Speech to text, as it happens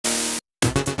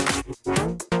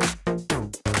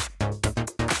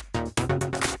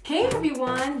Hey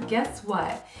everyone, guess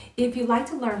what? If you'd like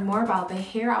to learn more about the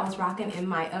hair I was rocking in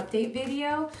my update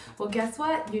video, well guess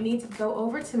what? You need to go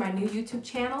over to my new YouTube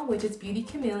channel, which is Beauty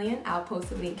Chameleon. I'll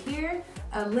post a link here,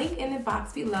 a link in the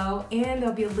box below, and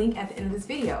there'll be a link at the end of this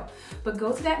video. But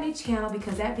go to that new channel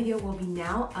because that video will be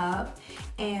now up,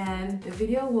 and the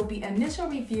video will be initial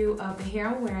review of the hair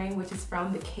I'm wearing, which is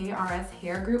from the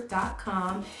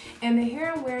krshairgroup.com, and the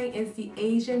hair I'm wearing is the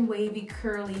Asian wavy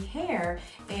curly hair,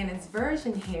 and it's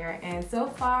version hair, and so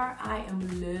far I am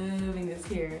loving this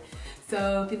hair.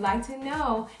 So if you'd like to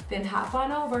know, then hop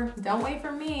on over. Don't wait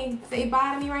for me. Say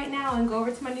bye to me right now and go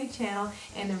over to my new channel,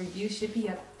 and the review should be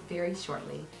up very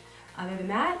shortly. Other than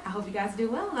that, I hope you guys do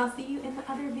well, and I'll see you in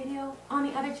the other video on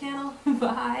the other channel.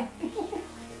 Bye.